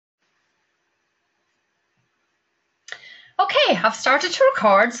Okay, I've started to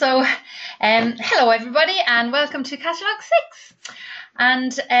record. So, hello everybody, and welcome to Catalogue 6.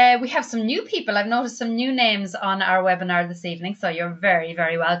 And we have some new people. I've noticed some new names on our webinar this evening, so you're very,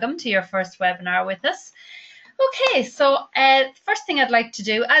 very welcome to your first webinar with us. Okay, so first thing I'd like to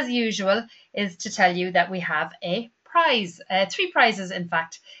do, as usual, is to tell you that we have a prize, 3 prizes in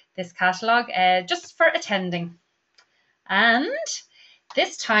fact, this catalogue, just for attending. And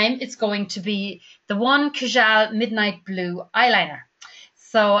this time it's going to be the one Kajal Midnight Blue eyeliner.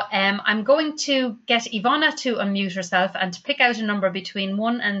 So I'm going to get Ivana to unmute herself and to pick out a number between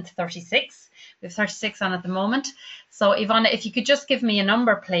 1 and 36. We have 36 on at the moment. So Ivana, if you could just give me a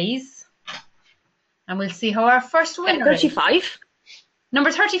number, please. And we'll see how our first winner 35. is.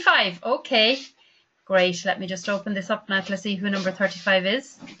 Number 35. Okay, great. Let me just open this up now to see who number 35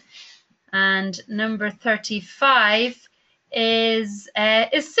 is. And number 35 is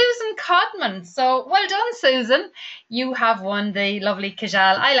Susan Codman. So well done, Susan. You have won the lovely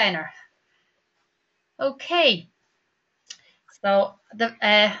Kajal eyeliner. Okay. So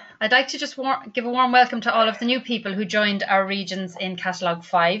I'd like to just give a warm welcome to all of the new people who joined our regions in Catalogue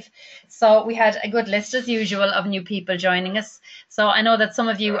 5. So we had a good list, as usual, of new people joining us. So I know that some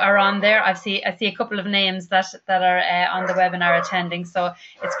of you are on there. I see a couple of names that are on the webinar attending. So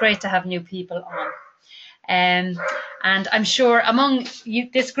it's great to have new people on. And I'm sure among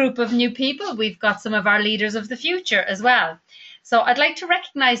this group of new people, we've got some of our leaders of the future as well. So I'd like to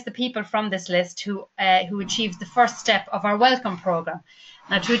recognise the people from this list who achieved the first step of our welcome programme.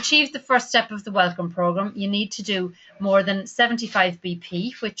 Now, to achieve the first step of the welcome programme, you need to do more than 75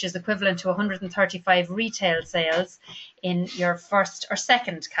 BP, which is equivalent to 135 retail sales in your first or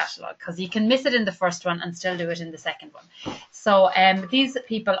second catalogue, because you can miss it in the first one and still do it in the second one. So these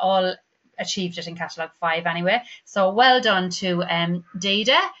people all achieved it in Catalogue 5 anyway. So well done to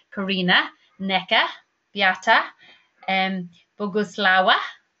Dada, Karina, Neka, Beata, Boguslawa,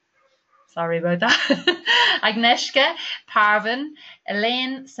 sorry about that, Agnieszka, Parvin,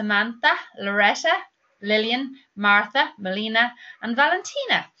 Elaine, Samantha, Loretta, Lillian, Martha, Melina, and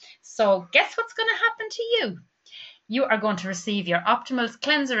Valentina. So guess what's going to happen to you? You are going to receive your Optimals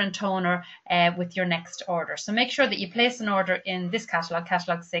cleanser and toner with your next order. So make sure that you place an order in this catalogue,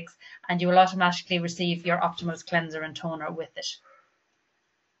 Catalogue 6, and you will automatically receive your Optimals cleanser and toner with it.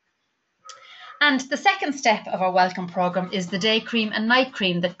 And the second step of our welcome programme is the day cream and night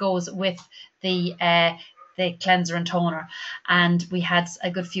cream that goes with the cleanser and toner. And we had a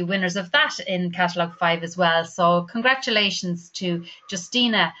good few winners of that in Catalogue 5 as well. So congratulations to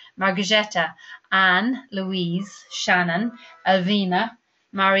Justina, Margajeta, Anne, Louise, Shannon, Alvina,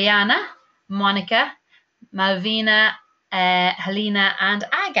 Mariana, Monica, Malvina, Helena and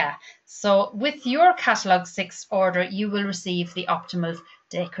Aga. So with your Catalogue 6 order, you will receive the Optimal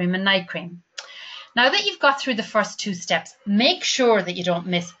Day Cream and Night Cream. Now that you've got through the first 2 steps, make sure that you don't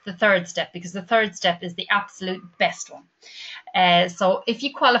miss the third step, because the third step is the absolute best one. So if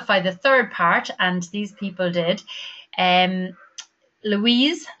you qualify the third part, and these people did,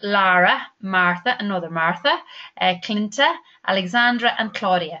 Louise, Lara, Martha, another Martha, Clinta, Alexandra and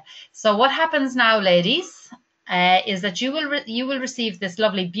Claudia. So what happens now, ladies, is that you will receive this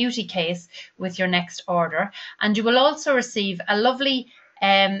lovely beauty case with your next order, and you will also receive a lovely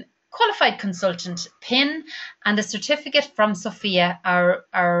qualified consultant pin and a certificate from Sophia, our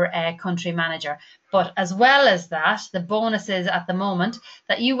country manager. But as well as that, the bonus is at the moment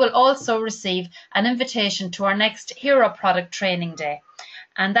that you will also receive an invitation to our next Hero Product Training Day.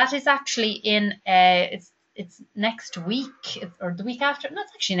 And that is actually in, it's next week, or the week after, no,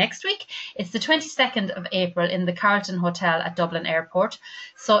 it's actually next week. It's the 22nd of April in the Carlton Hotel at Dublin Airport.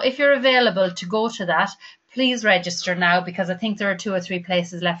 So if you're available to go to that, please register now, because I think there are 2 or 3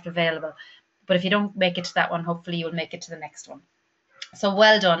 places left available. But if you don't make it to that one, hopefully you'll make it to the next one. So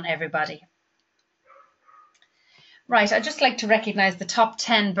well done, everybody. Right, I'd just like to recognise the top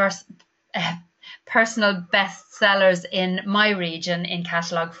 10 personal best sellers in my region in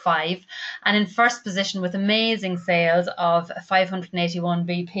Catalogue 5. And in first position with amazing sales of 581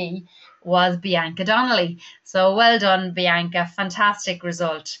 BP was Bianca Donnelly. So well done, Bianca. Fantastic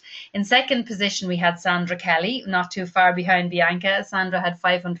result. In second position, we had Sandra Kelly, not too far behind Bianca. Sandra had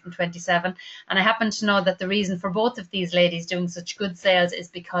 527. And I happen to know that the reason for both of these ladies doing such good sales is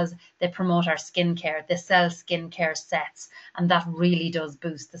because they promote our skincare. They sell skincare sets, and that really does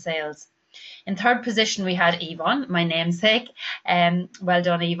boost the sales. In third position, we had Yvonne, my namesake. Well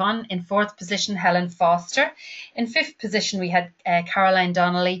done, Yvonne. In fourth position, Helen Foster. In fifth position, we had Caroline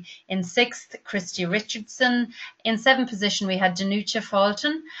Donnelly. In sixth, Christy Richardson. In seventh position, we had Danucha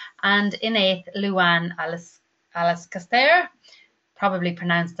Fulton. And in eighth, Luann Alice Caster. probably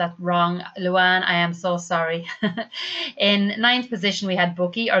pronounced that wrong. Luann, I am so sorry. In 9th position, we had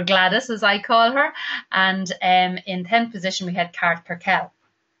Bookie, or Gladys, as I call her. And in 10th position, we had Cart Kerkel.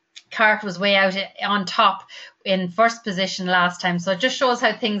 Cart was way out on top in 1st position last time, so it just shows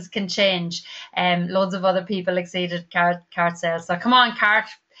how things can change. Loads of other people exceeded Cart sales. So come on, Cart,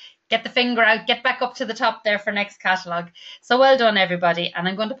 get the finger out, get back up to the top there for next catalogue. So well done, everybody. And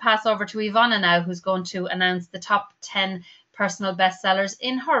I'm going to pass over to Ivana now, who's going to announce the top 10 personal bestsellers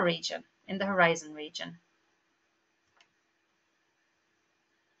in her region, in the Horizon region.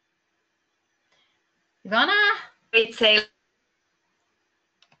 Ivana? Great sale.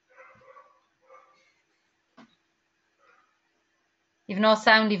 You've no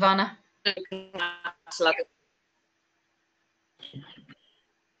sound, Ivana.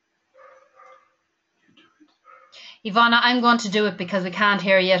 Ivana, I'm going to do it because we can't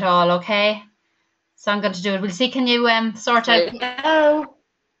hear you at all, okay? So I'm going to do it. We'll see, can you sort out... Hello?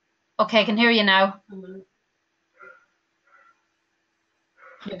 Okay, I can hear you now.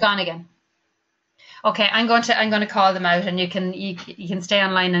 You're gone again. Okay, I'm going to call them out, and you can stay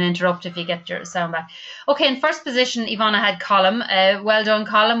online and interrupt if you get your sound back. Okay, in 1st position, Ivana had Column. Well done,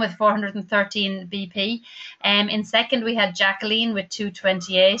 Column, with 413 BP. In 2nd, we had Jacqueline with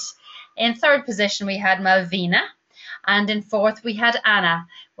 228. In 3rd position, we had Malvina. And in 4th, we had Anna.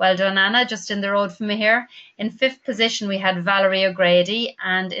 Well done, Anna, just in the road from me here. In 5th position, we had Valerie O'Grady.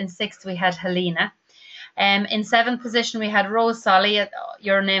 And in 6th, we had Helena. In 7th position, we had Rose Solly.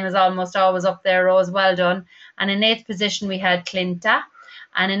 Your name is almost always up there, Rose. Well done. And in 8th position, we had Clinta.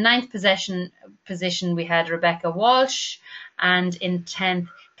 And in 9th position, we had Rebecca Walsh. And in 10th,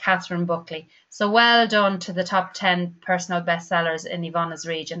 Catherine Buckley. So well done to the top 10 personal bestsellers in Ivana's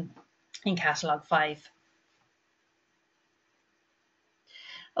region in Catalogue 5.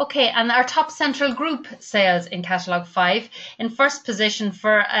 Okay, and our top central group sales in Catalogue 5. In 1st position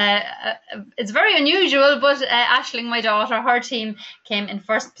for, it's very unusual, but Aisling, my daughter, her team came in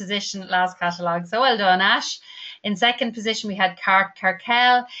 1st position last catalogue. So well done, Ash. In 2nd position, we had Cart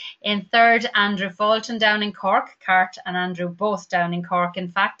Kerkel. In 3rd, Andrew Fulton down in Cork. Cart and Andrew both down in Cork, in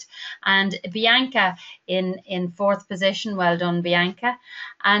fact. And Bianca in 4th position. Well done, Bianca.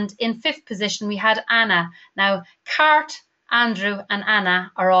 And in 5th position, we had Anna. Now, Cart, Andrew and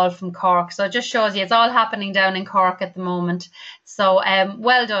Anna are all from Cork, so it just shows you it's all happening down in Cork at the moment. So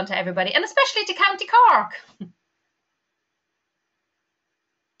well done to everybody, and especially to County Cork.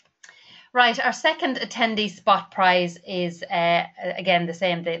 Right, our second attendee spot prize is again the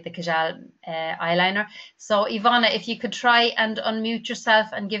same, the Kajal eyeliner. So Ivana, if you could try and unmute yourself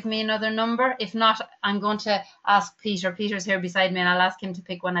and give me another number. If not, I'm going to ask Peter. Peter's here beside me, and I'll ask him to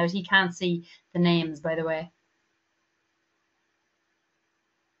pick one out. He can't see the names, by the way.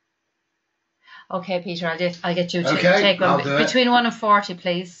 Okay, Peter, I'll get you to take one. Between 1 and 40,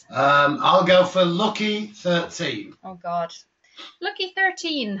 please. I'll go for lucky 13. Oh, God. Lucky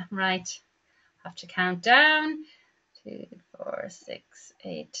 13. Right. Have to count down. 2, 4, 6,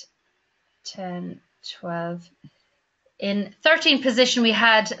 8, 10, 12. In 13th position, we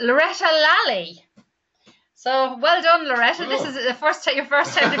had Loretta Lally. So well done, Loretta. Oh. This is the your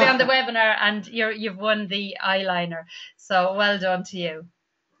first time to be on the webinar, and you've won the eyeliner. So well done to you.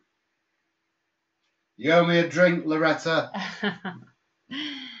 You owe me a drink, Loretta.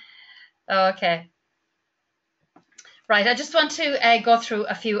 Okay. Right, I just want to go through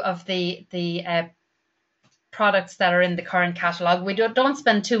a few of the products that are in the current catalogue. We don't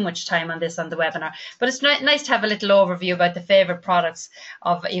spend too much time on this on the webinar, but it's nice to have a little overview about the favourite products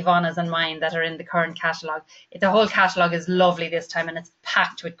of Ivana's and mine that are in the current catalogue. The whole catalogue is lovely this time, and it's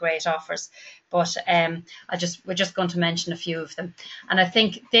packed with great offers. But we're just going to mention a few of them. And I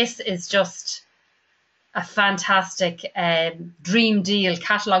think this is just a fantastic dream deal,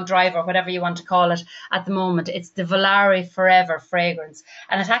 catalogue driver, whatever you want to call it at the moment. It's the Volare Forever fragrance,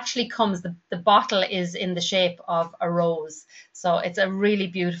 and it actually comes, the bottle is in the shape of a rose, so it's a really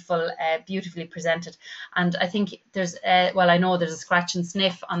beautiful, beautifully presented. And I think there's well, I know there's a scratch and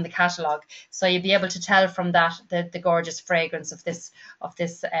sniff on the catalogue, so you'll be able to tell from that the gorgeous fragrance of this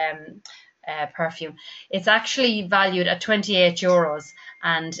perfume. It's actually valued at €28,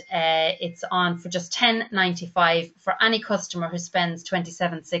 and it's on for just $10.95 for any customer who spends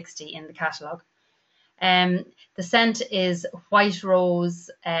 $27.60 in the catalogue. The scent is white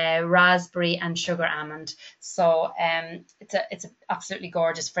rose, raspberry and sugar almond. So it's an absolutely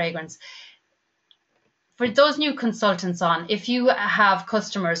gorgeous fragrance. For those new consultants on, if you have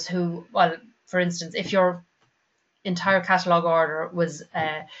customers who, well, for instance, if your entire catalogue order was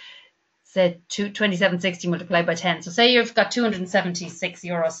say €27.60 multiplied by 10. So say you've got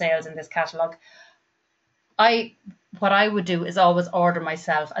 €276 sales in this catalogue. I what I would do is always order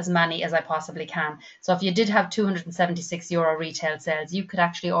myself as many as I possibly can. So if you did have €276 retail sales, you could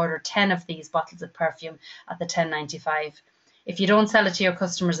actually order 10 of these bottles of perfume at the £10.95. If you don't sell it to your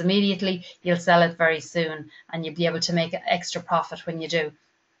customers immediately, you'll sell it very soon, and you'll be able to make an extra profit when you do.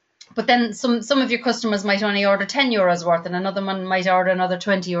 But then some of your customers might only order €10 worth, and another one might order another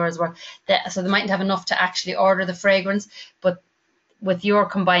 €20 worth. So they mightn't have enough to actually order the fragrance. But with your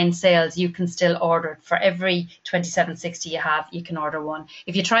combined sales, you can still order it. For every £27.60 you have, you can order one.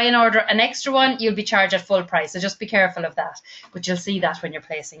 If you try and order an extra one, you'll be charged at full price. So just be careful of that. But you'll see that when you're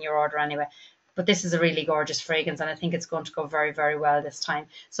placing your order anyway. But this is a really gorgeous fragrance, and I think it's going to go very, very well this time.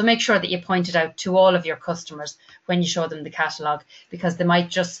 So make sure that you point it out to all of your customers when you show them the catalogue, because they might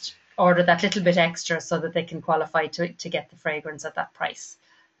just order that little bit extra so that they can qualify to get the fragrance at that price.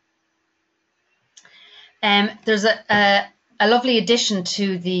 There's a lovely addition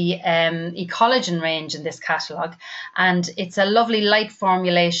to the E-Collagen range in this catalogue, and it's a lovely light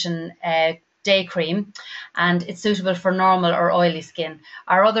formulation day cream, and it's suitable for normal or oily skin.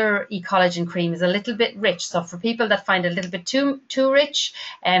 Our other E-Collagen cream is a little bit rich, so for people that find it a little bit too rich,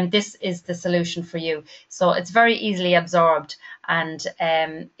 this is the solution for you. So it's very easily absorbed, and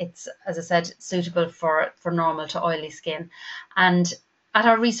it's, as I said, suitable for normal to oily skin. And at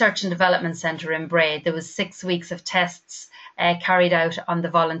our Research and Development Centre in Bray, there was 6 weeks of tests carried out on the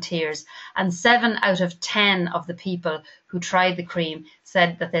volunteers, and 7 out of 10 of the people who tried the cream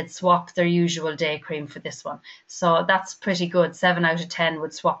said that they'd swap their usual day cream for this one. So that's pretty good. 7 out of 10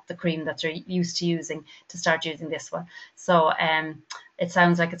 would swap the cream that they're used to using to start using this one. So it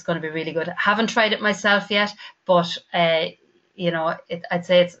sounds like it's going to be really good. I haven't tried it myself yet, but you know, I'd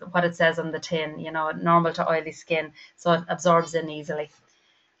say it's what it says on the tin, you know, normal to oily skin, so it absorbs in easily.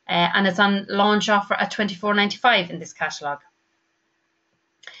 And it's on launch offer at £24.95 in this catalogue.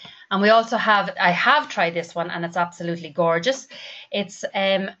 And we also have, I have tried this one, and it's absolutely gorgeous. It's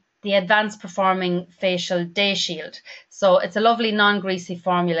the Advanced Performing Facial Day Shield. So it's a lovely non-greasy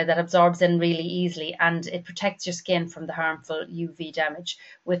formula that absorbs in really easily, and it protects your skin from the harmful UV damage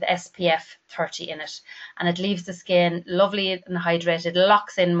with SPF 30 in it. And it leaves the skin lovely and hydrated,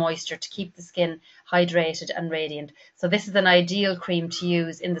 locks in moisture to keep the skin hydrated and radiant. So this is an ideal cream to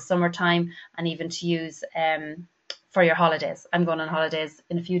use in the summertime, and even to use for your holidays. I'm going on holidays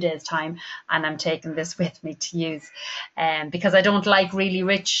in a few days' time, and I'm taking this with me to use because I don't like really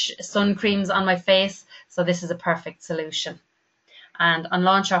rich sun creams on my face, so this is a perfect solution. And on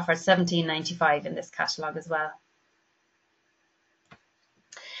launch offer, £17.95 in this catalogue as well.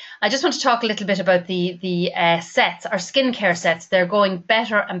 I just want to talk a little bit about the sets, our skincare sets. They're going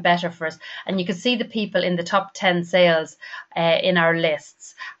better and better for us. And you can see the people in the top 10 sales in our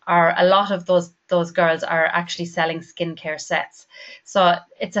lists. A lot of those girls are actually selling skincare sets. So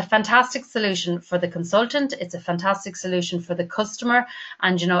it's a fantastic solution for the consultant. It's a fantastic solution for the customer.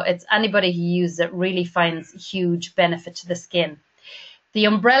 And, you know, it's anybody who uses it really finds huge benefit to the skin. The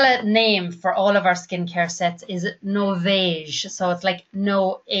umbrella name for all of our skincare sets is Novage, so it's like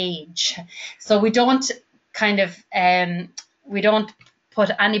no age. So we don't kind of we don't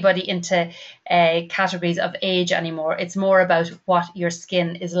put anybody into categories of age anymore. It's more about what your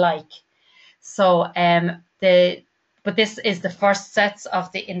skin is like. So but this is the first sets of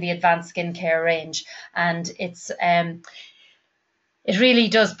in the advanced skincare range, and it's it really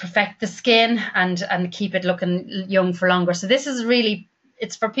does perfect the skin and keep it looking young for longer. So this is really,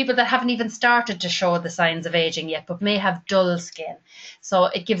 it's for people that haven't even started to show the signs of aging yet, but may have dull skin. So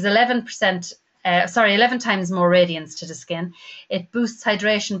it gives 11 times more radiance to the skin. It boosts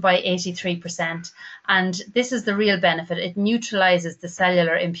hydration by 83%. And this is the real benefit. It neutralizes the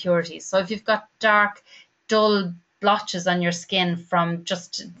cellular impurities. So if you've got dark, dull blotches on your skin from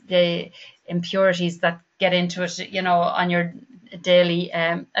just the impurities that get into it, you know, on your daily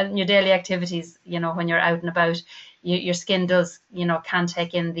activities, you know, when you're out and about, your skin does, you know, can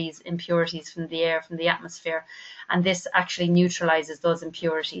take in these impurities from the air, from the atmosphere, and this actually neutralizes those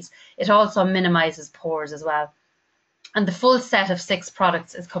impurities. It also minimizes pores as well. And the full set of 6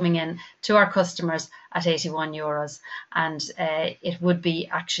 products is coming in to our customers at €81, and it would be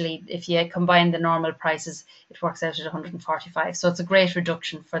actually, if you combine the normal prices, it works out at €145. So it's a great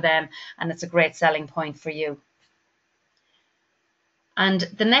reduction for them, and it's a great selling point for you. And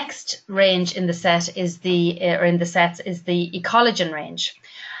the next range in the set is the E-Collagen range.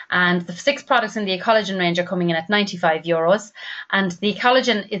 And the 6 products in the E-Collagen range are coming in at €95. And the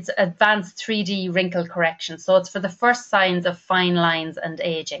E-Collagen is advanced 3D wrinkle correction. So it's for the first signs of fine lines and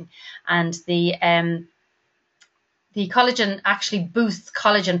aging. And the collagen actually boosts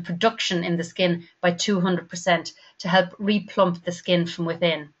collagen production in the skin by 200% to help replump the skin from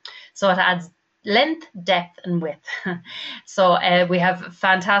within. So it adds length, depth and width. So we have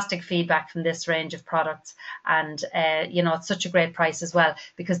fantastic feedback from this range of products, and you know, it's such a great price as well,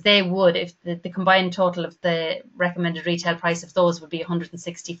 because they would, if the combined total of the recommended retail price of those would be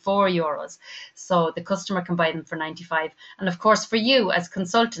 €164, so the customer can buy them for 95. And of course for you as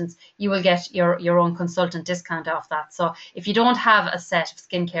consultants, you will get your own consultant discount off that. So if you don't have a set of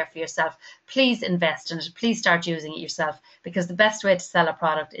skincare for yourself, please invest in it, please start using it yourself, because the best way to sell a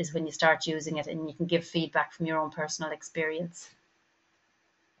product is when you start using it and you can give feedback from your own personal experience.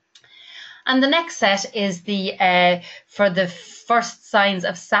 And the next set is the for the first signs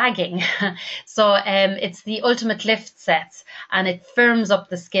of sagging. So it's the Ultimate Lift sets, and it firms up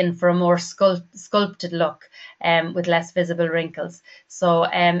the skin for a more sculpted look with less visible wrinkles. So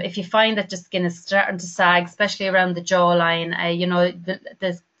if you find that your skin is starting to sag, especially around the jawline, you know,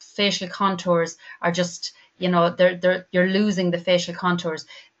 the facial contours are just, you know, you're losing the facial contours,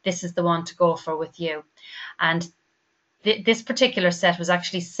 this is the one to go for with you. And this particular set was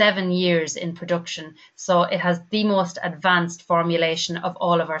actually 7 years in production, so it has the most advanced formulation of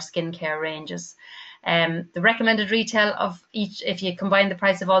all of our skincare ranges. The recommended retail of each, if you combine the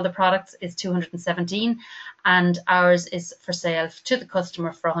price of all the products, is €217, and ours is for sale to the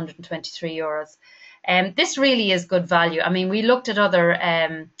customer for €123. This really is good value. I mean, we looked at other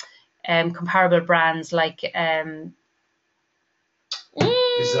comparable brands like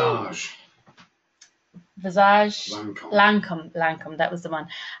Visage, Lancome, that was the one,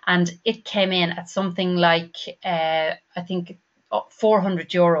 and it came in at something like I think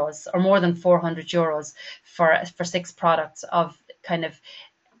 €400 or more than €400 for 6 products of kind of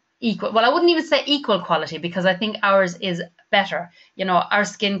equal, well, I wouldn't even say equal quality, because I think ours is better. You know, our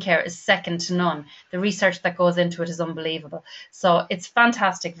skincare is second to none. The research that goes into it is unbelievable. So it's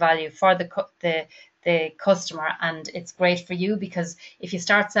fantastic value for the customer, and it's great for you, because if you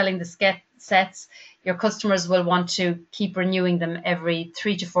start selling the sets, your customers will want to keep renewing them every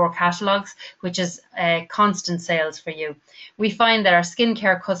 3 to 4 catalogues, which is constant sales for you. We find that our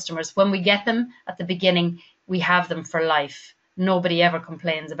skincare customers, when we get them at the beginning, we have them for life. Nobody ever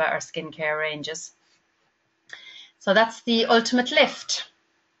complains about our skincare ranges. So that's the Ultimate Lift.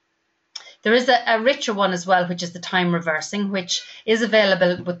 There is a richer one as well, which is the Time Reversing, which is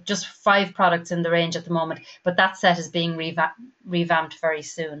available with just 5 products in the range at the moment, but that set is being revamped very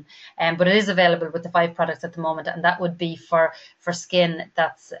soon. But it is available with the 5 products at the moment, and that would be for skin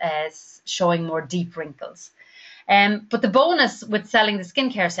that's showing more deep wrinkles. But the bonus with selling the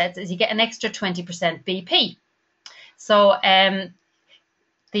skincare sets is you get an extra 20% BP. So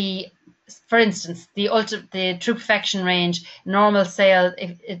for instance, the True Perfection range, normal sale,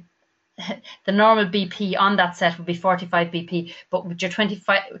 the normal BP on that set would be 45 BP, but with your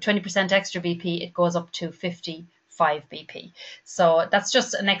 20% extra BP, it goes up to 55 BP. So that's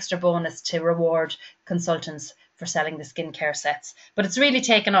just an extra bonus to reward consultants for selling the skincare sets. But it's really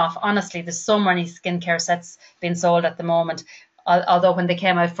taken off. Honestly, there's so many skincare sets being sold at the moment. Although when they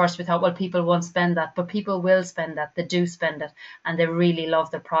came out first, we thought, well, people won't spend that, but people will spend that. They do spend it, and they really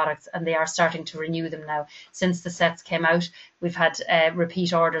love their products, and they are starting to renew them now. Since the sets came out, we've had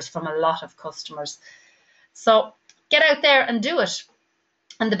repeat orders from a lot of customers. So get out there and do it.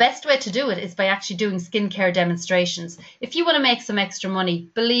 And the best way to do it is by actually doing skincare demonstrations. If you want to make some extra money,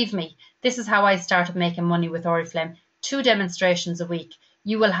 believe me, this is how I started making money with Oriflame. 2 demonstrations a week.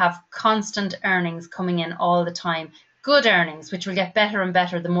 You will have constant earnings coming in all the time. Good earnings, which will get better and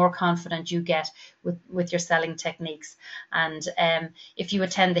better the more confident you get with your selling techniques. And if you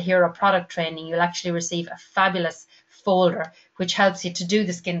attend the Hero product training, you'll actually receive a fabulous folder which helps you to do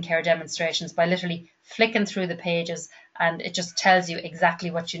the skincare demonstrations by literally flicking through the pages, and it just tells you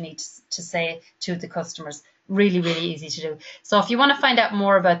exactly what you need to say to the customers. Really, really easy to do. So if you want to find out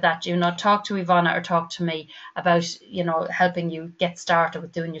more about that, you know, talk to Ivana or talk to me about, you know, helping you get started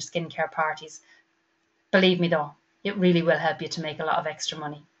with doing your skincare parties. Believe me though, it really will help you to make a lot of extra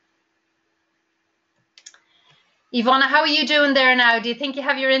money. Ivana, how are you doing there now? Do you think you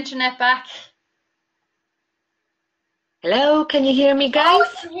have your internet back? Hello, can you hear me, guys? Oh, I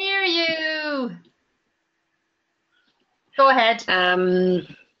can hear you. Go ahead. I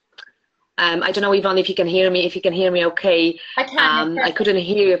don't know, Yvonne, if you can hear me. If you can hear me, okay. I can. I couldn't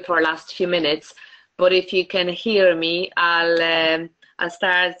hear you for the last few minutes, but if you can hear me, I'll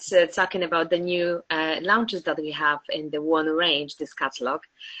start talking about the new launches that we have in the One range, this catalog.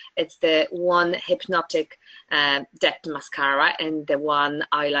 It's the One Hypnotic Depth Mascara and the One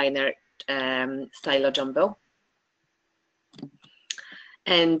Eyeliner Stylo Jumbo.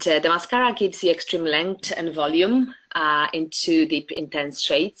 And the mascara gives you extreme length and volume into deep intense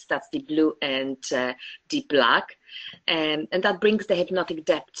shades. That's the blue and deep black. and that brings the hypnotic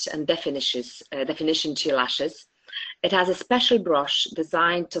depth and definition to your lashes. It has a special brush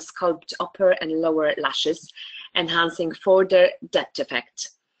designed to sculpt upper and lower lashes, enhancing further depth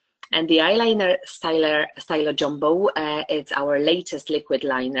effect. And the eyeliner styler Jumbo is our latest liquid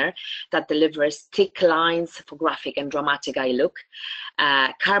liner that delivers thick lines for graphic and dramatic eye look,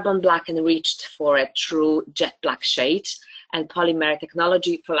 carbon black enriched for a true jet black shade, and polymer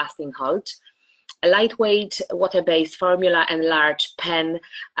technology for lasting hold. A lightweight water-based formula and large pen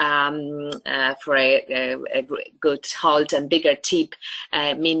for a good hold, and bigger tip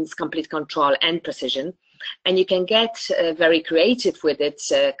means complete control and precision. And you can get very creative with it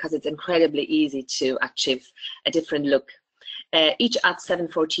because it's incredibly easy to achieve a different look. Each at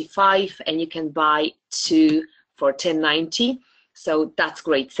 $7.45, and you can buy 2 for $10.90. So that's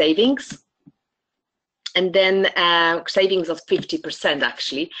great savings. And then savings of 50%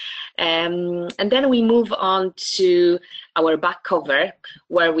 actually. And then we move on to our back cover,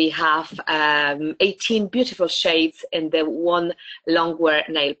 where we have 18 beautiful shades in the one longwear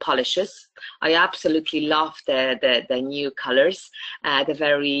nail polishes. I absolutely love the new colors, the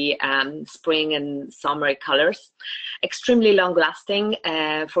very spring and summer colors. Extremely long lasting,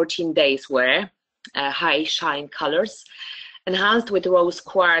 14 days wear, high shine colors. Enhanced with rose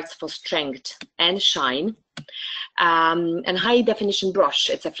quartz for strength and shine, and high definition brush.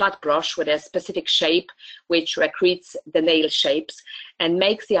 It's a flat brush with a specific shape which recreates the nail shapes and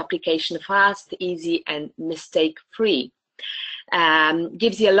makes the application fast, easy and mistake free.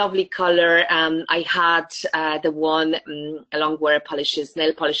 Gives you a lovely color. I had the one longwear polishes,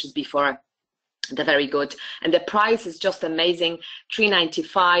 nail polishes before. They're very good, and the price is just amazing,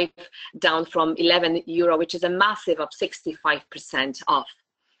 $3.95 down from €11, which is a massive of 65% off.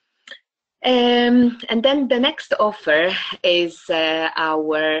 And then the next offer is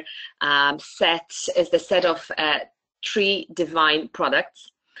our the set of 3 divine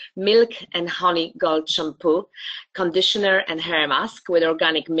products: milk and honey gold shampoo, conditioner and hair mask with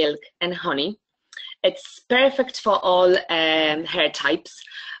organic milk and honey. It's perfect for all hair types.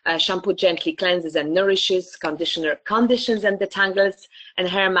 Shampoo gently cleanses and nourishes, conditioner conditions and detangles, and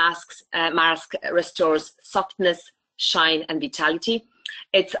hair mask restores softness, shine and vitality.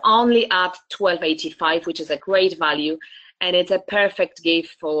 It's only at $12.85, which is a great value, and it's a perfect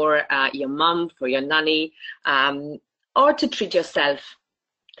gift for your mom, for your nanny, or to treat yourself.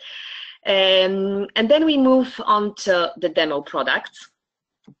 And then we move on to the demo products,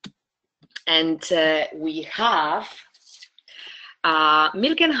 and we have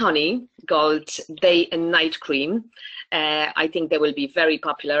milk and honey gold day and night cream. I think they will be very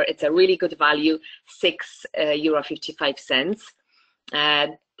popular. It's a really good value, €6.55.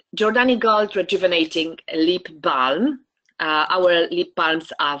 Jordani Gold rejuvenating lip balm. Our lip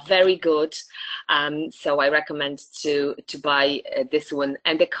balms are very good, so I recommend to buy this one,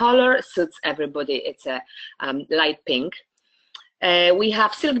 and the color suits everybody. It's a light pink. We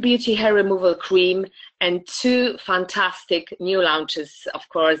have Silk Beauty hair removal cream and 2 fantastic new launches. Of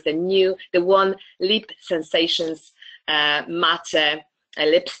course, the one Lip Sensations matte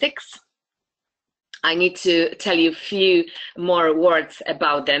lipsticks. I need to tell you a few more words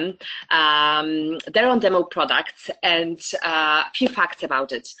about them. They're on demo products, and a few facts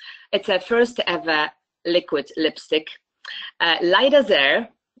about it. It's a first ever liquid lipstick, light as air,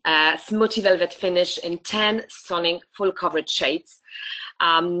 smoothie velvet finish in 10 stunning full coverage shades.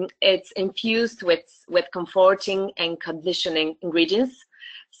 It's infused with comforting and conditioning ingredients,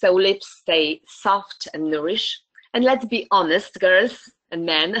 so lips stay soft and nourished. And let's be honest, girls and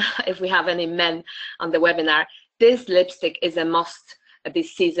men, if we have any men on the webinar, this lipstick is a must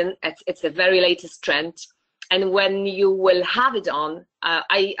this season. It's the very latest trend, and when you will have it on,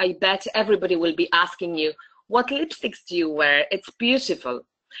 I bet everybody will be asking you, what lipsticks do you wear? It's beautiful.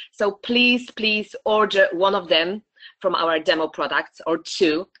 So please order one of them from our demo products, or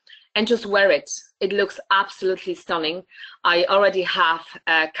 2, and just wear it. It looks absolutely stunning. I already have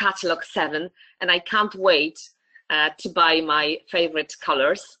Catalogue 7, and I can't wait to buy my favorite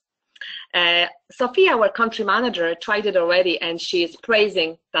colors. Sophia, our country manager, tried it already, and she is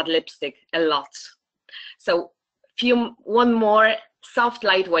praising that lipstick a lot. So one more soft,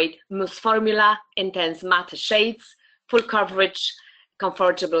 lightweight mousse formula, intense matte shades, full coverage,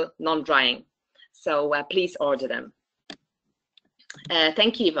 comfortable, non-drying. So please order them.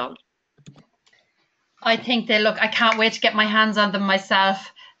 Thank you, Yvonne. I think they look, I can't wait to get my hands on them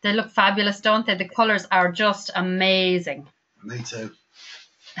myself. They look fabulous, don't they? The colours are just amazing. Me too.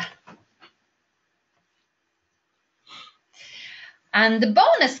 And the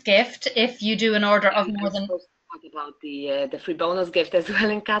bonus gift, if you do an order of more than... Talk about the free bonus gift as well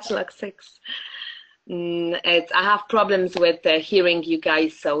in Catalogue 6. I have problems with hearing you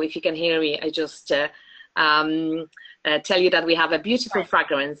guys, so if you can hear me, I just tell you that we have a beautiful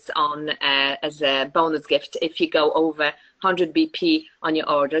fragrance on as a bonus gift if you go over 100 BP on your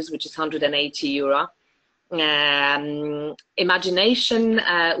orders, which is €180. Imagination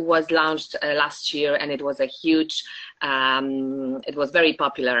was launched last year, and it was a huge, it was very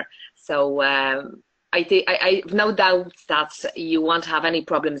popular. So I've no doubt that you won't have any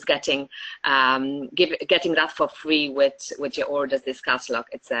problems getting getting that for free with your orders. This catalog,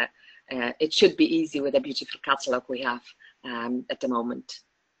 it should be easy with a beautiful catalog we have at the moment.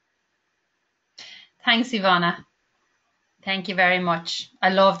 Thanks, Ivana. Thank you very much. I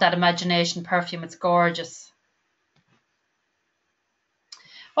love that Imagination perfume. It's gorgeous.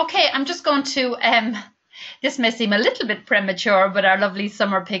 Okay, I'm just going to this may seem a little bit premature, but our lovely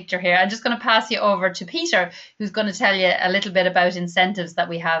summer picture here. I'm just going to pass you over to Peter, who's going to tell you a little bit about incentives that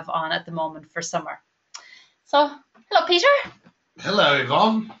we have on at the moment for summer. So, hello, Peter. Hello,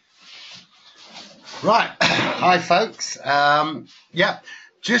 Yvonne. Right. Hi, folks. Yeah,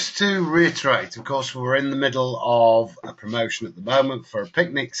 just to reiterate, of course, we're in the middle of a promotion at the moment for a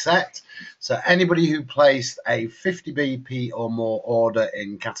picnic set. So anybody who placed a 50 BP or more order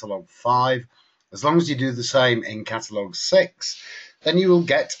in Catalogue 5, as long as you do the same in Catalogue 6, then you will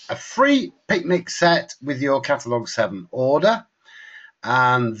get a free picnic set with your Catalogue 7 order.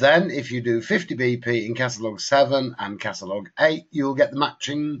 And then if you do 50 BP in Catalogue 7 and Catalogue 8, you'll get the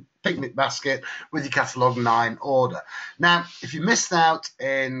matching picnic basket with your Catalogue 9 order. Now, if you missed out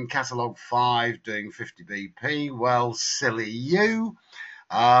in Catalogue 5 doing 50 BP, well, silly you.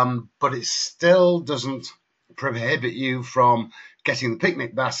 But it still doesn't prohibit you from getting the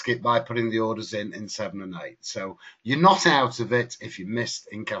picnic basket by putting the orders in 7 and 8. So you're not out of it if you missed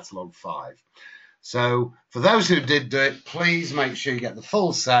in Catalogue 5. So for those who did do it, please make sure you get the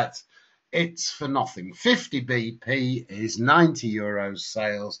full set. It's for nothing. 50 BP is €90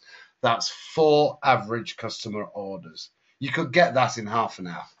 sales. That's 4 average customer orders. You could get that in half an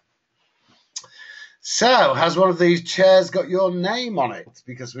hour. So has one of these chairs got your name on it?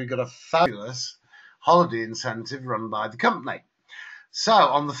 Because we've got a fabulous holiday incentive run by the company. So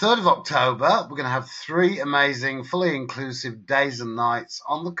on the 3rd of October, we're going to have 3 amazing, fully inclusive days and nights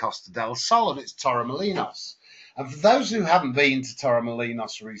on the Costa del Sol, and it's Torremolinos. And for those who haven't been to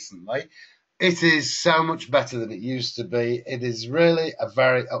Torremolinos recently, it is so much better than it used to be. It is really a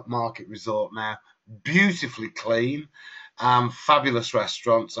very upmarket resort now, beautifully clean, fabulous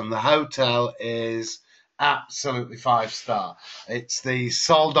restaurants, and the hotel is absolutely 5-star. It's the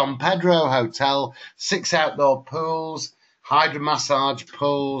Sol Don Pedro Hotel, 6 outdoor pools, hydromassage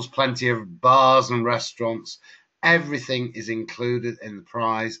pools, plenty of bars and restaurants. Everything is included in the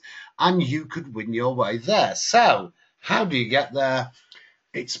price, and you could win your way there. So how do you get there?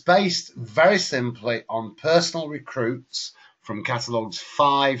 It's based very simply on personal recruits from catalogues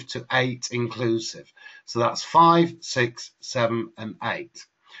 5 to 8 inclusive. So that's 5, 6, 7 and 8.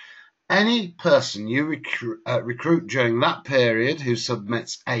 Any person you recruit during that period who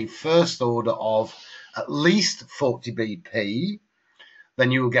submits a first order of at least 40 BP,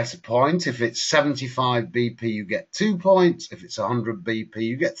 then you will get a point. If it's 75 BP, you get 2 points. If it's 100 BP,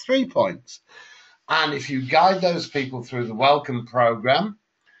 you get 3 points. And if you guide those people through the welcome program,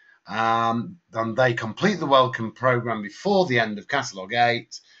 and they complete the welcome program before the end of Catalogue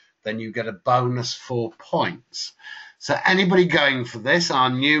 8, then you get a bonus 4 points. So anybody going for this, our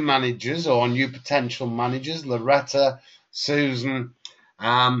new managers or new potential managers, Loretta, Susan,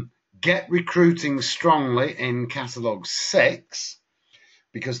 get recruiting strongly in Catalogue 6,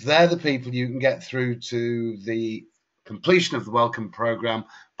 because they're the people you can get through to the completion of the welcome program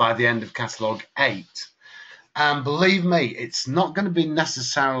by the end of Catalogue 8. And believe me, it's not going to be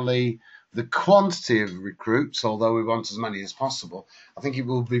necessarily the quantity of recruits, although we want as many as possible. I think it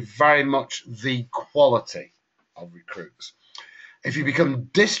will be very much the quality of recruits. If you become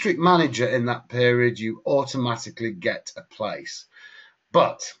district manager in that period, you automatically get a place.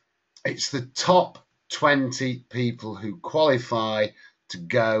 But it's the top 20 people who qualify to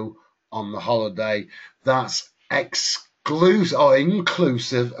go on the holiday. That's exclusive or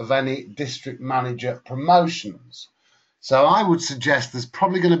inclusive of any district manager promotions. So I would suggest there's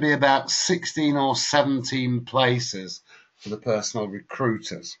probably going to be about 16 or 17 places for the personal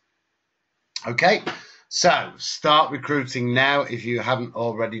recruiters. Okay, so start recruiting now if you haven't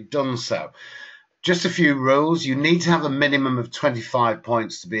already done so. Just a few rules. You need to have a minimum of 25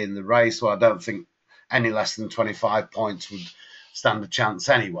 points to be in the race. Well, I don't think any less than 25 points would stand a chance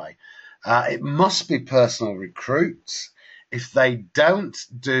anyway. It must be personal recruits. if they don't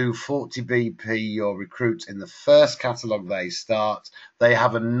do 40 BP or recruit in the first catalogue they start, they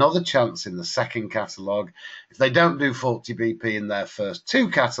have another chance in the second catalogue. If they don't do 40 BP in their first 2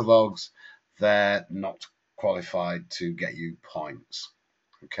 catalogues, they're not qualified to get you points.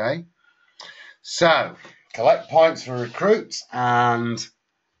 Okay? So, collect points for recruits and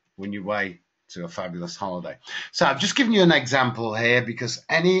win your way to a fabulous holiday. So I've just given you an example here because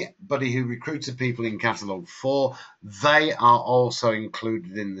anybody who recruited people in Catalogue 4, they are also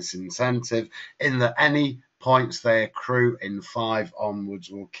included in this incentive in that any points they accrue in 5 onwards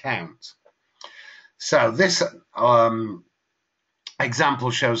will count. So this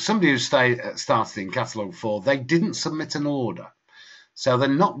example shows somebody who started in Catalogue 4, they didn't submit an order. So they're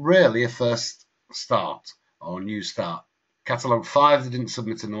not really a first start or new start. Catalogue 5, they didn't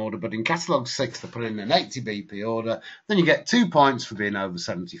submit an order, but in Catalogue 6, they put in an 80 BP order. Then you get 2 points for being over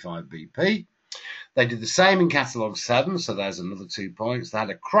 75 BP. They did the same in Catalogue 7, so there's another 2 points. They had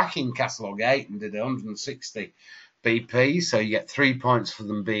a cracking Catalogue 8 and did 160 BP, so you get 3 points for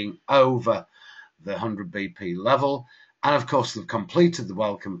them being over the 100 BP level. And of course, they've completed the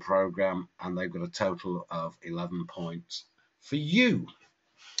welcome program and they've got a total of 11 points for you.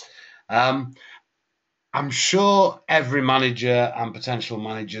 I'm sure every manager and potential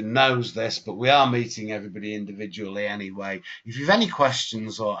manager knows this, but we are meeting everybody individually anyway. If you've any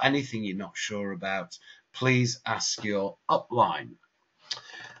questions or anything you're not sure about, please ask your upline.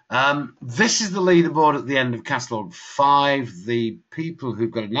 This is the leaderboard at the end of Catalogue 5. The people who've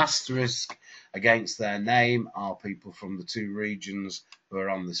got an asterisk against their name are people from the 2 regions who are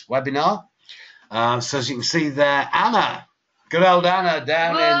on this webinar. So as you can see there, Anna, good old Anna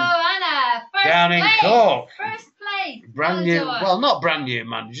down in Cork. First place. Brand new, well, not brand new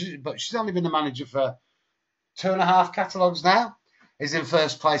manager, but she's only been a manager for 2.5 catalogues now. Is in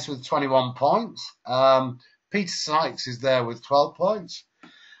first place with 21 points. Peter Sykes is there with 12 points.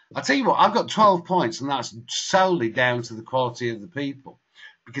 I tell you what, I've got 12 points, and that's solely down to the quality of the people,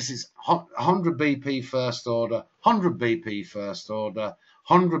 because it's 100 BP first order, 100 BP first order,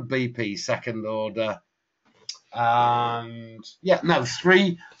 100 BP second order, and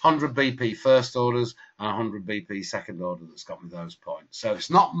 300 BP first orders and 100 BP second order that's got me those points. So it's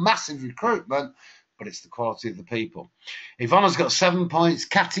not massive recruitment, but it's the quality of the people. Ivana's got 7 points,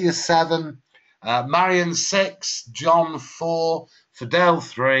 Katia 7, Marion 6, John 4, Fidel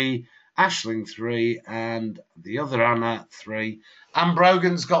 3, Aisling 3, and the other Anna 3. Anne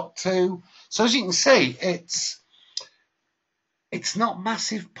Brogan's got 2. So as you can see, it's not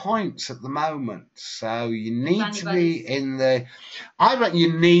massive points at the moment. So you need to be in the... I reckon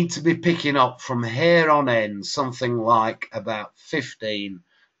you need to be picking up from here on in something like about 15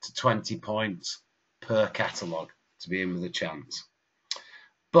 to 20 points per catalogue to be in with a chance.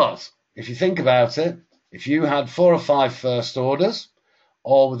 But if you think about it, if you had 4 or 5 first orders,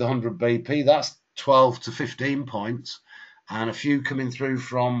 all with 100 BP, that's 12 to 15 points, and a few coming through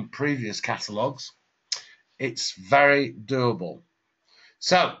from previous catalogues. It's very doable.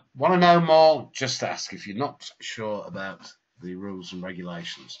 So, want to know more? Just ask if you're not sure about the rules and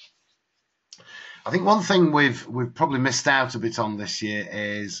regulations. I think one thing we've probably missed out a bit on this year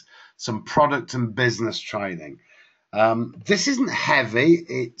is some product and business training. This isn't heavy.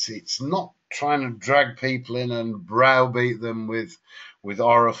 It's not trying to drag people in and browbeat them with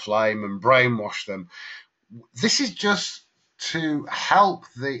Oriflame and brainwash them. This is just to help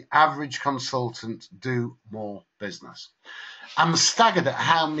the average consultant do more business. I'm staggered at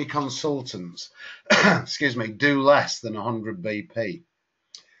how many consultants, excuse me, do less than 100 BP.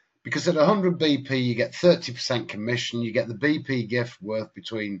 Because at 100 BP, you get 30% commission. You get the BP gift worth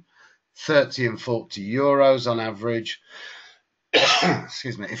between 30 and 40 euros on average.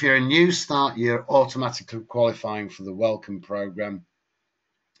 Excuse me. If you're a new start, you're automatically qualifying for the welcome program.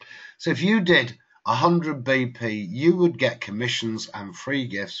 So if you did 100 BP, you would get commissions and free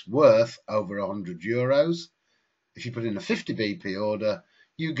gifts worth over 100 euros. If you put in a 50 BP order,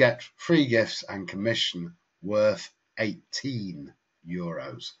 you get free gifts and commission worth 18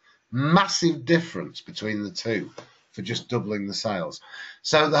 euros. Massive difference between the two for just doubling the sales.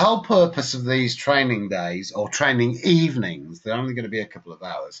 So the whole purpose of these training days or training evenings, they're only going to be a couple of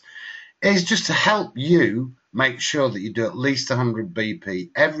hours, is just to help you make sure that you do at least 100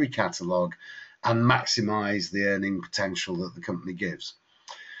 BP every catalogue and maximise the earning potential that the company gives.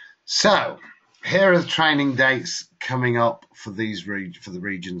 So here are the training dates coming up for the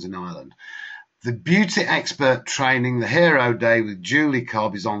regions in Ireland. The Beauty Expert Training, the Hero Day with Julie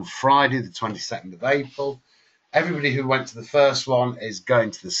Cobb, is on Friday, the 22nd of April. Everybody who went to the first one is going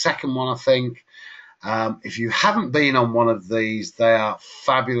to the second one, I think. If you haven't been on one of these, they are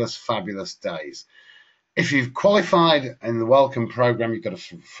fabulous, fabulous days. If you've qualified in the welcome program, you've got a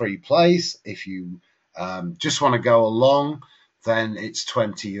free place. If you just want to go along, then it's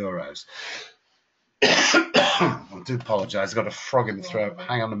 €20. I do apologise. I've got a frog in the throat.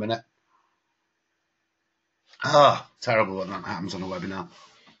 Hang on a minute. Terrible when that happens on a webinar.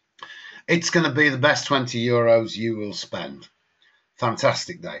 It's going to be the best €20 you will spend.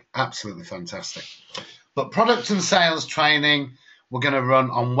 Fantastic day. Absolutely fantastic. But product and sales training, we're going to run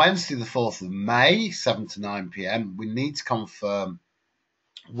on Wednesday, the 4th of May, 7 to 9 p.m. We need to confirm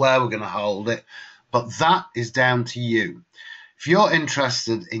where we're going to hold it, but that is down to you. If you're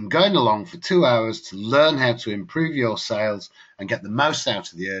interested in going along for 2 hours to learn how to improve your sales and get the most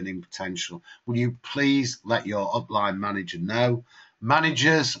out of the earning potential, will you please let your upline manager know?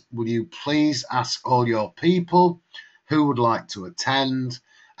 Managers, will you please ask all your people who would like to attend,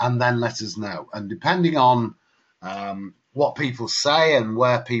 and then let us know. And depending on what people say and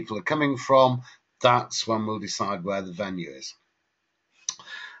where people are coming from, that's when we'll decide where the venue is.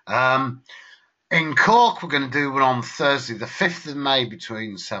 In Cork, we're going to do one on Thursday, the 5th of May,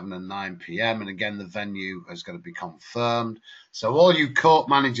 between 7 and 9 p.m. And again, the venue is going to be confirmed. So all you Cork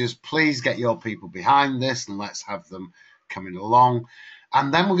managers, please get your people behind this and let's have them coming along.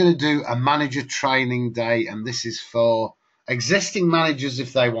 And then we're going to do a manager training day. And this is for existing managers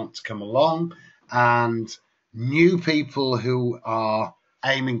if they want to come along, and new people who are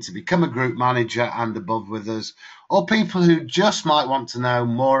aiming to become a group manager and above with us, or people who just might want to know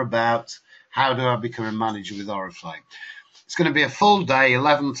more about how do I become a manager with Oriflame. It's going to be a full day,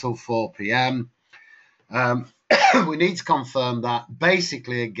 11 till 4 p.m. We need to confirm that,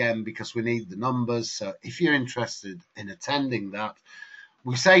 basically, again, because we need the numbers. So if you're interested in attending that,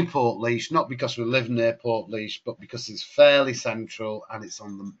 we say Portlaoise, not because we live near Portlaoise, but because it's fairly central and it's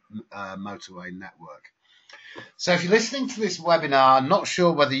on the motorway network. So if you're listening to this webinar, I'm not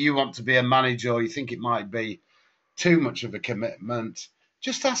sure whether you want to be a manager or you think it might be too much of a commitment,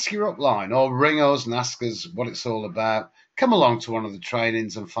 just ask your upline or ring us and ask us what it's all about. Come along to one of the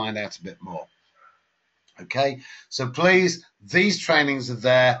trainings and find out a bit more. Okay, so please, these trainings are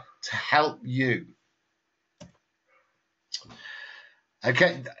there to help you.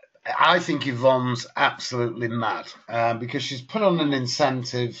 Okay, I think Yvonne's absolutely mad because she's put on an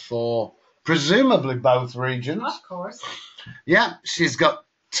incentive for presumably both regions. Of course. Yeah, she's got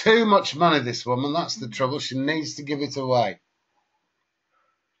too much money, this woman. That's the trouble. She needs to give it away.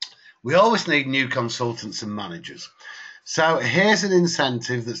 We always need new consultants and managers. So here's an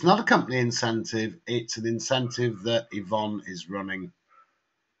incentive that's not a company incentive. It's an incentive that Yvonne is running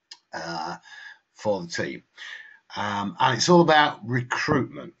for the team. And it's all about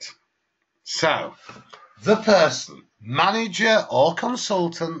recruitment. So the person, manager or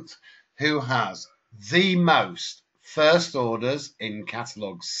consultant, who has the most first orders in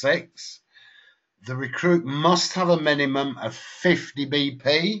Catalogue 6, the recruit must have a minimum of 50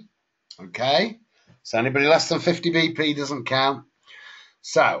 BP. Okay, so anybody less than 50 BP doesn't count.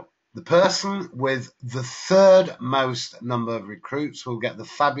 So the person with the third most number of recruits will get the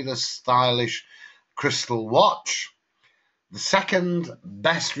fabulous, stylish crystal watch. The second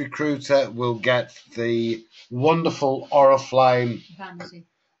best recruiter will get the wonderful Oriflame. Vanity.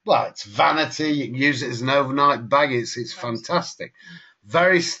 Well, it's vanity. You can use it as an overnight bag. It's fantastic.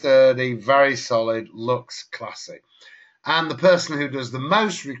 Very sturdy, very solid, looks classy. And the person who does the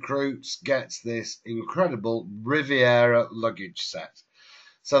most recruits gets this incredible Riviera luggage set.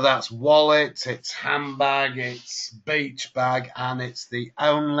 So that's wallet, it's handbag, it's beach bag, and it's the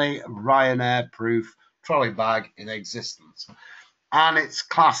only Ryanair-proof trolley bag in existence. And it's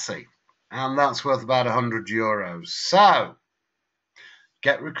classy, and that's worth about €100. So,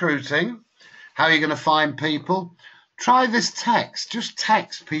 get recruiting. How are you going to find people? Try this text. Just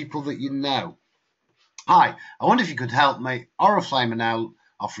text people that you know. Hi, I wonder if you could help me. Oriflame are now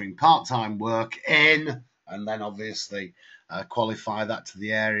offering part-time work in, and then obviously qualify that to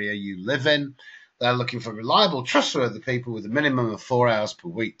the area you live in. They're looking for reliable, trustworthy people with a minimum of 4 hours per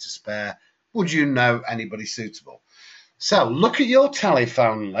week to spare. Would you know anybody suitable? So look at your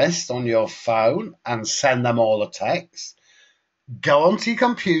telephone list on your phone and send them all a text. Go onto your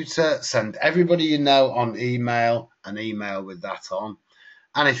computer, send everybody you know on email, an email with that on.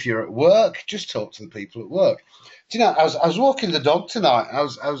 And if you're at work, just talk to the people at work. Do you know, I was walking the dog tonight. I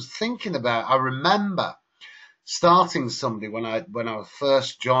was thinking about, I remember starting somebody when I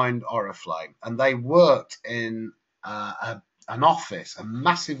first joined Oriflame, and they worked in an office, a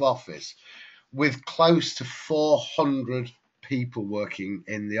massive office, with close to 400 people working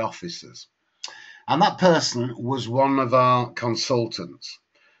in the offices. And that person was one of our consultants.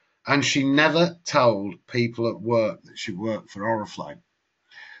 And she never told people at work that she worked for Oriflame.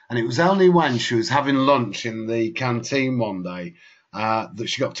 And it was only when she was having lunch in the canteen one day that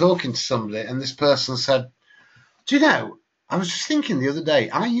she got talking to somebody, and this person said, do you know, I was just thinking the other day,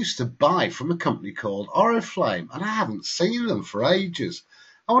 I used to buy from a company called Oriflame, and I haven't seen them for ages.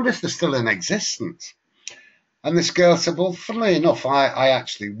 I wonder if they're still in existence. And this girl said, well, funnily enough, I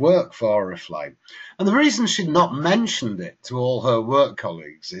actually work for Oriflame. And the reason she'd not mentioned it to all her work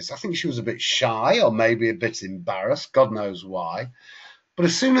colleagues is I think she was a bit shy or maybe a bit embarrassed, God knows why. But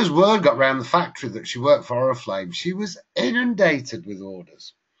as soon as word got round the factory that she worked for Oriflame, she was inundated with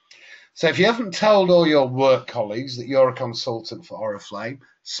orders. So if you haven't told all your work colleagues that you're a consultant for Oriflame,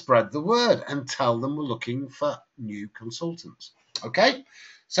 spread the word and tell them we're looking for new consultants. Okay?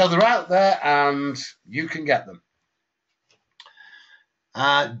 So they're out there and you can get them.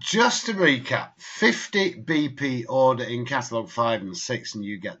 Just to recap, 50 BP order in Catalogue 5 and 6 and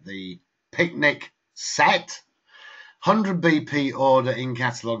you get the picnic set. 100 BP order in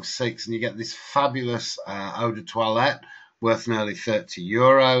Catalogue 6 and you get this fabulous eau de toilette worth nearly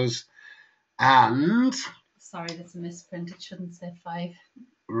 €30. And... Sorry, that's a misprint. It shouldn't say 5.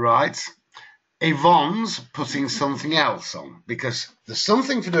 Right. Yvonne's putting something else on because there's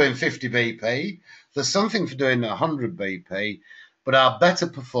something for doing 50 BP, there's something for doing 100 BP, but our better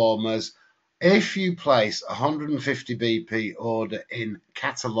performers, if you place a 150 BP order in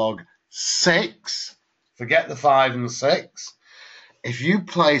Catalogue 6, forget the 5 and 6, if you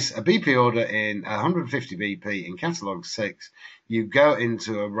place a BP order in 150 BP in Catalogue 6, you go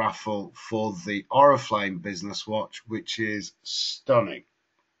into a raffle for the Oriflame Business Watch, which is stunning.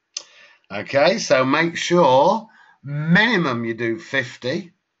 Okay, so make sure minimum you do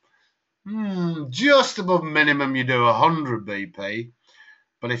 50. Just above minimum you do 100 BP.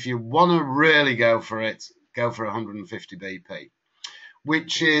 But if you want to really go for it, go for 150 BP,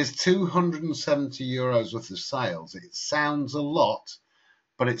 which is €270 worth of sales. It sounds a lot,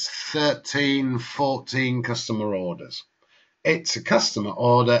 but it's 13, 14 customer orders. It's a customer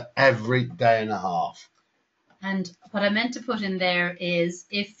order every day and a half. And what I meant to put in there is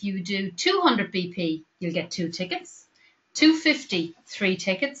if you do 200 BP, you'll get 2 tickets. 250, 3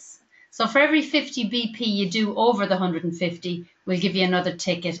 tickets. So for every 50 BP you do over the 150, we'll give you another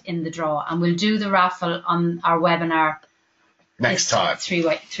ticket in the draw. And we'll do the raffle on our webinar next time. 3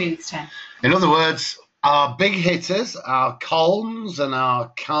 weeks' time. In other words, our big hitters, our Colms and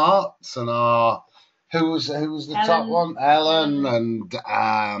our Carts and our... Who's the top one? Ellen and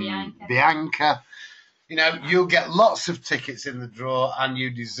Bianca. You know, you'll get lots of tickets in the draw and you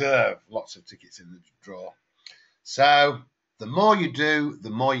deserve lots of tickets in the draw. So the more you do, the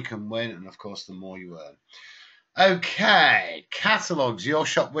more you can win. And, of course, the more you earn. Okay, catalogues, your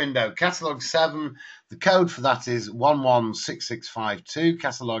shop window. Catalogue 7, the code for that is 116652.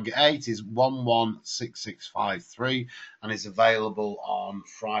 Catalogue 8 is 116653 and is available on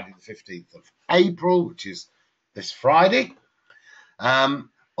Friday the 15th of April, which is this Friday.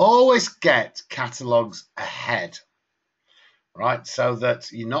 Always get catalogues ahead, right? So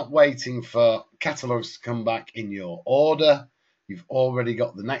that you're not waiting for catalogues to come back in your order. You've already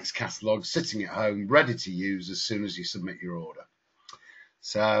got the next catalogue sitting at home, ready to use as soon as you submit your order.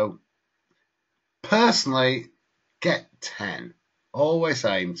 So, personally, get 10. Always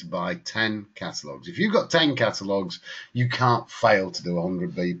aim to buy 10 catalogues. If you've got 10 catalogues, you can't fail to do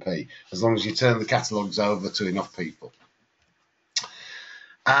 100 BP, as long as you turn the catalogues over to enough people.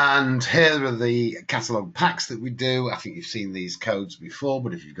 And here are the catalogue packs that we do. I think you've seen these codes before,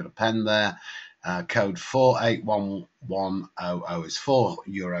 but if you've got a pen there, code 481100 is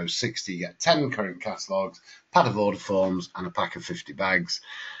 €4.60. You get 10 current catalogues, pad of order forms, and a pack of 50 bags.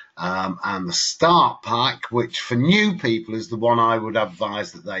 And the start pack, which for new people is the one I would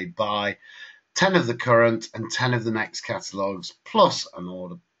advise that they buy, 10 of the current and 10 of the next catalogues, plus an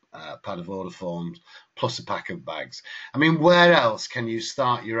order pad of order forms, plus a pack of bags. I mean, where else can you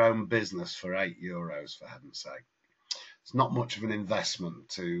start your own business for €8, for heaven's sake? It's not much of an investment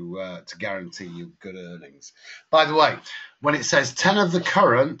to guarantee you good earnings. By the way, when it says 10 of the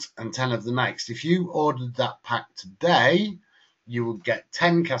current and 10 of the next, if you ordered that pack today, you will get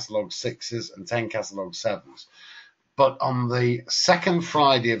 10 catalogue 6s and 10 catalogue 7s. But on the second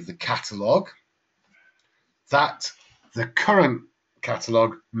Friday of the catalogue, that the current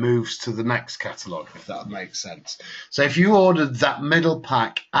catalogue moves to the next catalogue, if that makes sense. So if you ordered that middle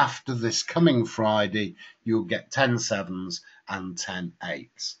pack after this coming Friday, you'll get 10 7s and 10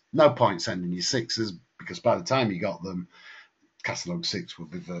 8s. No point sending you 6s, because by the time you got them, catalogue 6 will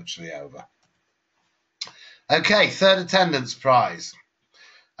be virtually over. Okay, third attendance prize.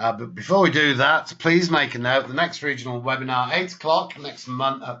 But before we do that, please make a note. The next regional webinar, 8 o'clock next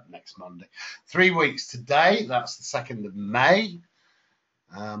Monday, 3 weeks today. That's the 2nd of May.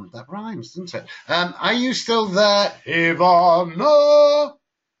 That rhymes, doesn't it? Are you still there, Ivana?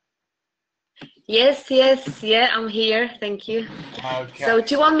 Yes, yes, yeah, I'm here. Thank you. Okay. So,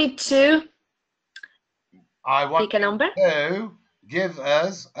 do you want me to I want pick a number? you to give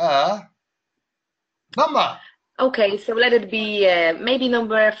us a number. Okay, so let it be maybe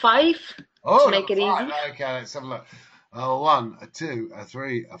number 5 Oh, to make it number 5. easy. Okay, let's have a look. 1, 2,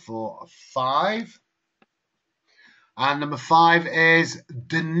 3, 4, 5. And number 5 is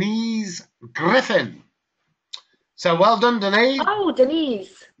Denise Griffin. So well done, Denise. Oh,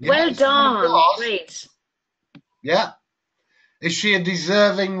 Denise. Yeah, Well it's one of done. yours. Great. Yeah. Is she a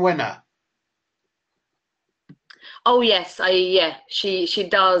deserving winner? Oh yes, yeah, she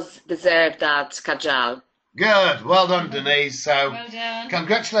does deserve that kajal. Good. Well done, Denise. So Well done.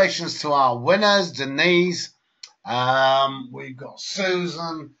 congratulations to our winners, Denise. We've got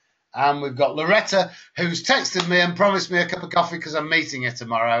Susan and we've got Loretta, who's texted me and promised me a cup of coffee because I'm meeting her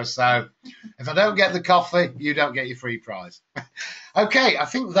tomorrow. So if I don't get the coffee, you don't get your free prize. Okay, I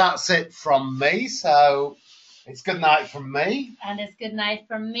think that's it from me. So it's good night from me. And it's good night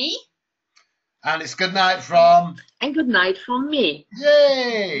from me. And it's good night from... And good night from me.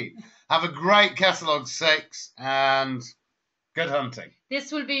 Yay! Have a great Catalogue 6 and good hunting.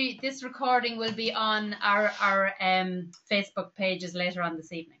 This recording will be on our Facebook pages later on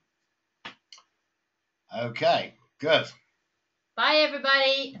this evening. Okay, good. Bye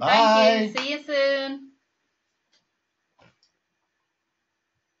everybody. Bye. Thank you. See you soon.